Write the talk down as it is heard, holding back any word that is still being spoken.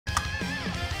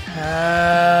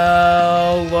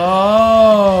Hello!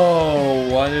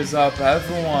 What is up,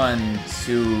 everyone?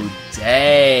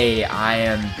 Today I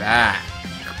am back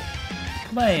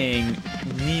playing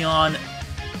Neon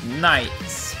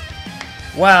Knights.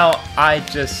 Well, I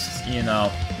just,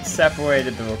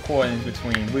 separated the recordings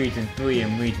between Region 3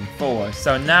 and Region 4.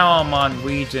 So now I'm on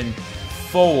Region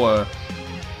 4.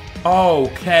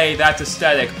 Okay, that's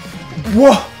aesthetic.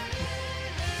 Whoa!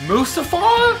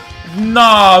 Mustafar?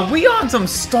 Nah, we on some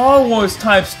Star Wars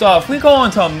type stuff. We going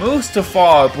to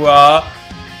Mustafar, bruh.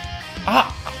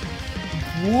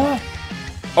 What?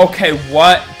 Okay,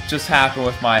 what just happened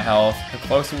with my health? The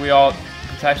closer we all...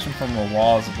 Protection from the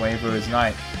walls of labor is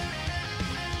night.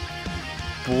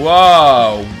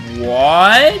 Bro,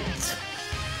 what?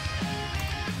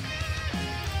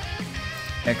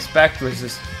 Expect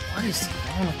resist... What is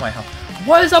wrong with my health?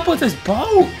 What is up with this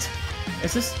boat?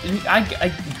 Is this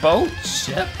a boat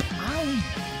ship?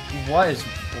 What?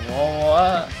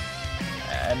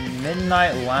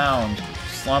 Midnight Lounge,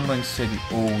 Slumbering City.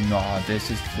 Oh no, this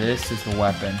is the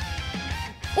weapon.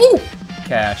 Ooh,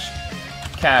 cash,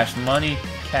 money.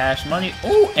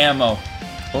 Ooh, ammo.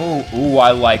 Ooh,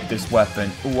 I like this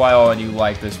weapon. Ooh, I already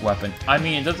like this weapon. I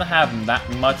mean, it doesn't have that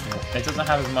much. It doesn't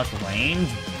have as much range,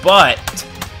 but.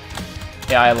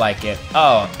 Yeah, I like it.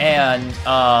 Oh, and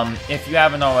if you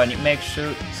haven't already, make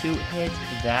sure to hit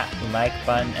that like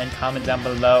button and comment down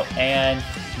below, and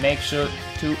make sure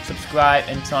to subscribe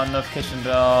and turn on notification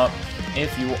bell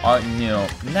if you are new.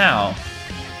 Now,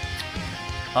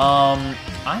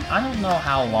 I don't know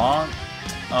how long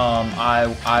I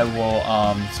will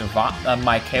survive.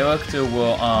 My character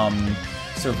will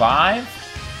survive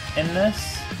in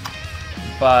this,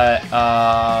 but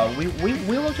we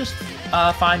will just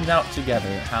find out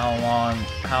together how long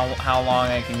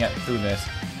I can get through this.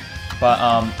 But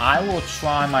I will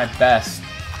try my best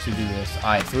to do this.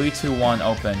 Alright, 3, 2, 1,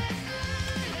 open.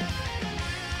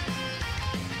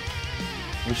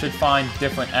 We should find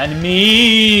different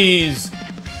enemies.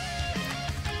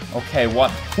 Okay,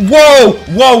 what? Whoa!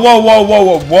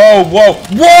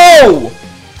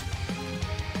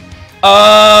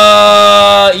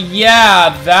 Yeah,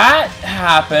 that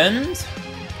happened.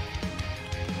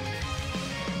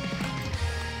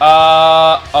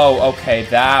 Oh, okay,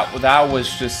 that was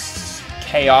just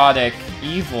chaotic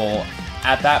evil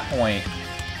at that point.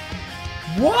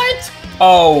 What?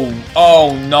 Oh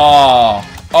no.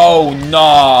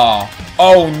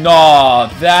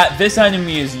 This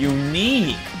enemy is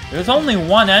unique. There's only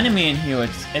one enemy in here.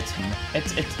 It's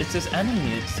this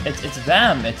enemy. It's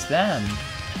them. It's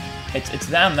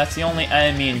them. That's the only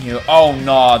enemy in here. Oh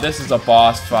no, this is a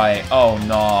boss fight. Oh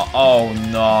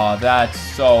no. That's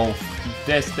so.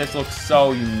 This looks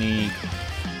so unique.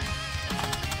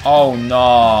 Oh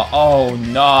no,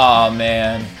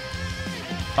 man.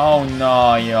 Oh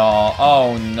no, y'all.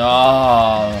 Oh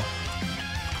no.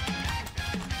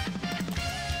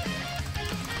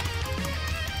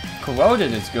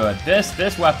 Corroded is good.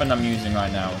 This weapon I'm using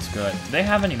right now is good. Do they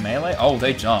have any melee? Oh,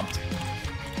 they jumped.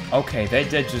 Okay, they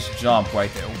did just jump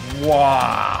right there.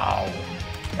 Wow.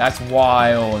 That's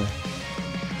wild.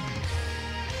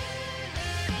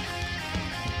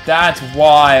 That's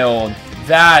wild.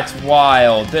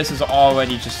 This is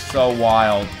already just so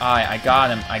wild. I got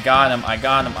him. I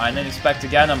didn't expect to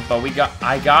get him, but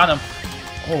I got him.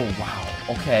 Oh, wow.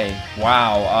 Okay.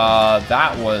 Wow.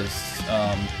 That was,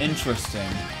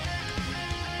 interesting.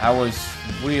 That was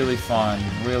really fun.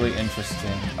 Really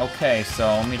interesting. Okay, so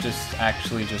let me just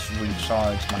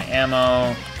recharge my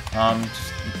ammo.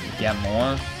 Just get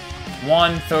more.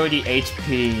 130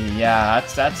 HP. Yeah,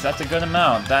 that's a good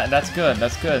amount. That's good.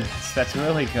 That's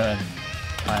really good.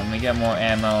 Alright, let me get more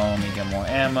ammo.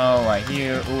 Right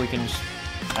here. Ooh, we can just,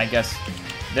 I guess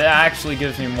that actually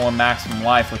gives me more maximum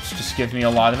life, which just gives me a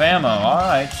lot of ammo.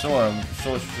 Alright, sure.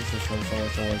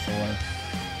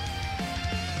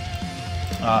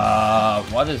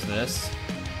 What is this?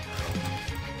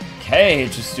 Okay,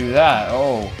 just do that.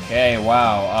 Okay,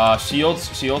 wow. Shields.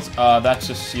 That's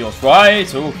just shields,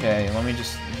 right? Okay, let me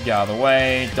just get out of the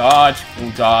way. Dodge.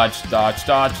 Ooh, dodge.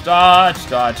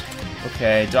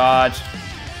 Okay, dodge.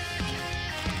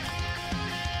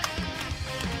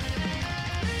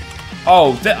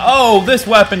 Oh, this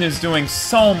weapon is doing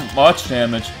so much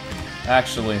damage.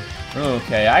 Actually.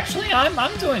 Okay, actually,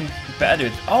 I'm doing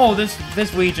better. Oh,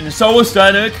 this region is so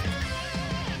aesthetic.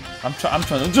 I'm trying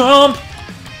to jump.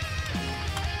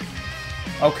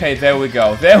 Okay, there we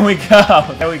go.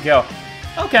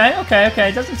 Okay.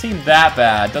 It doesn't seem that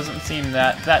bad. Doesn't seem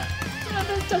that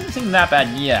bad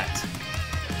yet.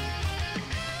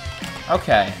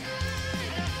 Okay.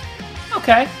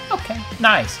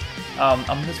 Nice.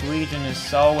 This region is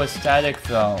so aesthetic,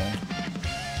 though.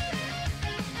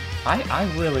 I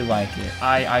really like it.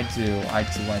 I do. I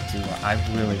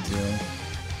really do.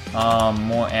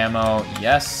 More ammo.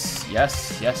 Yes. I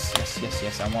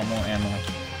want more ammo.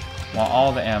 Want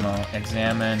all the ammo.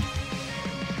 Examine.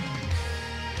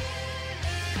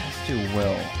 Let's do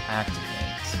will. Activate.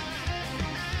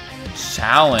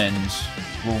 Challenge.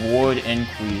 Reward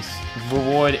increase.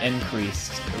 Reward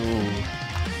increased. Ooh.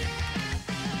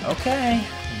 Okay.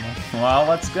 Well,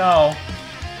 let's go.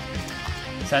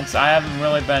 Since I haven't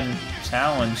really been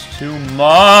challenged too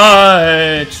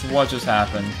much. What just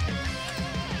happened?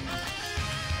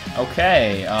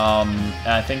 Okay,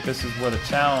 I think this is where the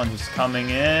challenge is coming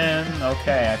in.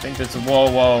 Okay, I think this is...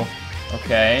 Whoa.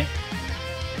 Okay.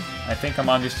 I think I'm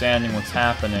understanding what's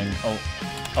happening. Oh,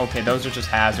 okay, those are just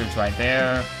hazards right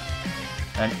there.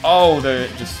 And, they're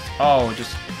just...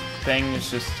 just things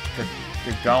just...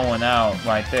 They're going out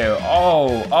right there.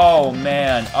 Oh,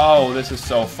 man. Oh, this is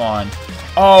so fun.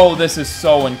 Oh, this is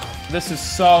so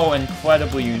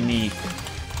incredibly unique.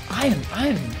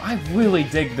 I really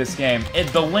dig this game.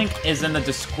 The link is in the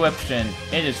description.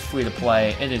 It is free to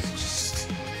play. It is just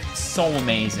so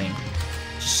amazing.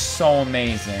 So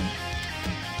amazing.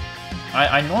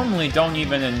 I normally don't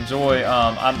even enjoy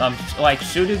I'm like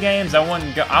shooter games. I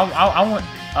wouldn't go. I want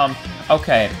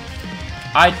okay.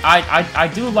 I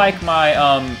do like my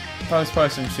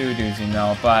first-person shooters, you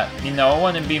know, but, you know, it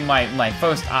wouldn't be my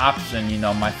first option, you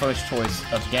know, my first choice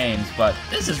of games, but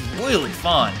this is really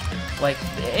fun. Like,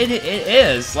 it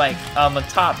is, like, a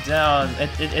top-down,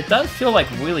 it does feel, like,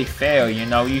 really fair, you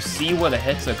know, you see where the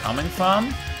hits are coming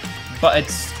from, but it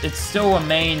still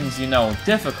remains, you know,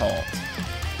 difficult.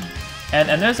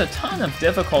 And there's a ton of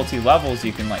difficulty levels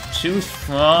you can, like, choose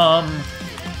from.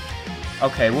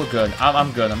 Okay, we're good.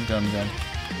 I'm good.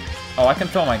 Oh, I can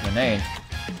throw my grenade.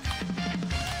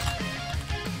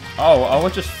 Oh,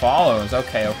 it just follows.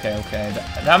 Okay.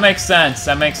 That makes sense.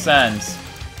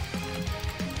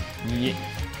 Yeah.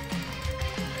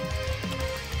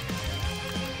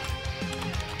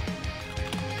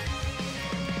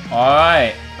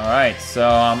 Alright,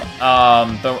 so,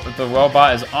 the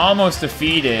robot is almost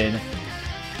defeated.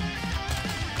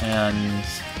 And,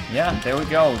 yeah, there we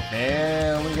go.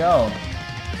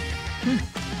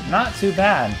 Not too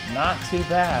bad. Not so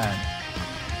bad.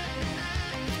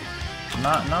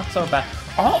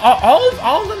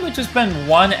 All of them have just been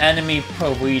one enemy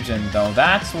per region, though.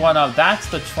 That's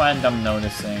the trend I'm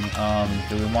noticing.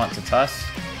 Do we want to test?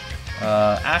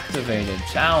 Activated,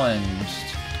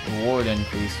 challenged, reward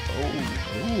increase. Ooh.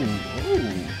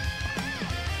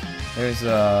 There's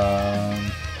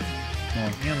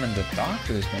more human the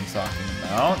doctor's been talking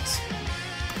about.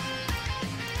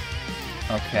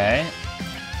 Okay.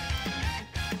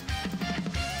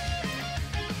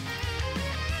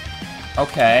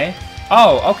 Okay.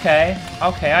 Oh, okay.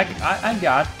 I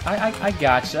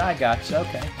gotcha.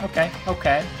 Okay.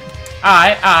 Okay.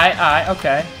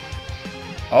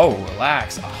 Oh,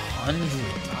 relax.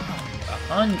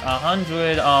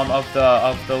 100 of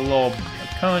the little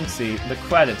currency, the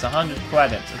credits, 100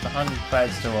 credits. It's 100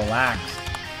 credits to relax.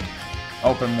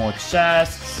 Open more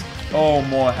chests. Oh,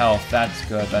 more health. That's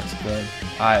good.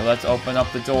 Alright, let's open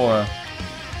up the door.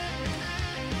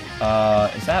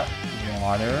 Is that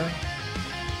water?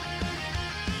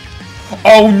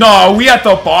 Oh no, we at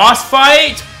the boss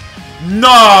fight?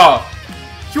 No!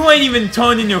 You ain't even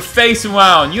turning your face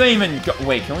around. You ain't even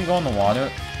wait, can we go in the water?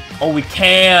 Oh, we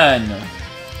can.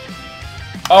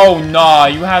 Oh no,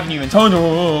 you haven't even turned.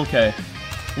 Oh, okay.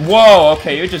 Whoa,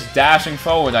 okay, you're just dashing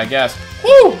forward, I guess.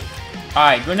 Woo!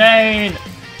 Alright, grenade!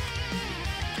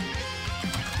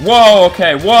 Whoa,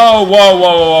 okay, whoa.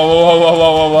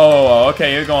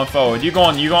 Okay, you're going forward. You're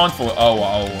going forward.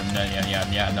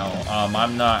 Yeah, no.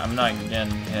 I'm not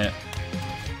getting hit.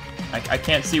 I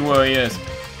can't see where he is.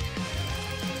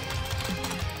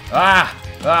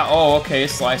 Oh, okay,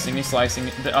 he's slicing.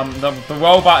 The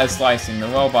robot is slicing. The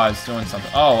robot is doing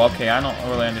something. Oh, okay, I don't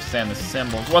really understand the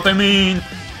symbols. What they mean?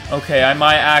 Okay, I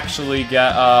might actually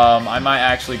get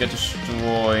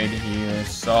destroyed here.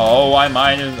 So I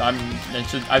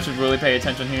should really pay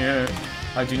attention here.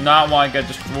 I do not want to get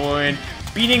destroyed.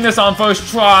 Beating this on first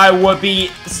try would be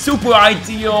super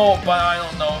ideal, but I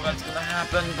don't know if that's gonna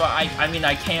happen. But I mean,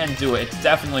 I can do it. It's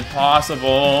definitely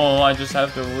possible. I just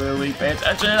have to really pay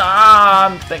attention.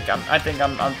 I think I'm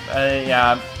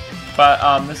yeah. But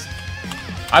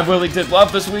I really did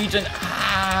love this region.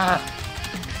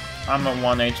 I'm at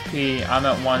 1 HP.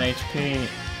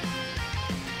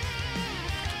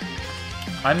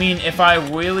 I mean, if I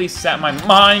really set my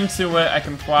mind to it, I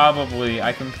can probably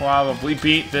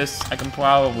beat this.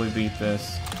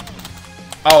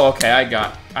 Oh, okay, I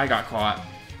got caught.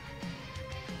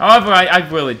 However, I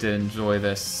really did enjoy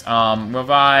this.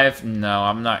 Revive? No,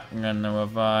 I'm not gonna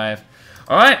revive.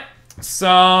 Alright,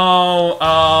 so,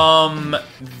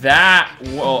 that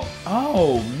will...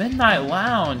 Oh, Midnight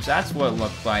Lounge, that's what it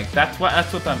looked like. That's what it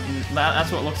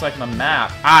looks like on the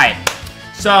map. Alright,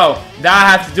 so, that I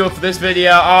have to do it for this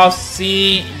video. I'll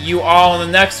see you all in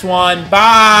the next one.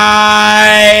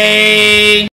 Bye!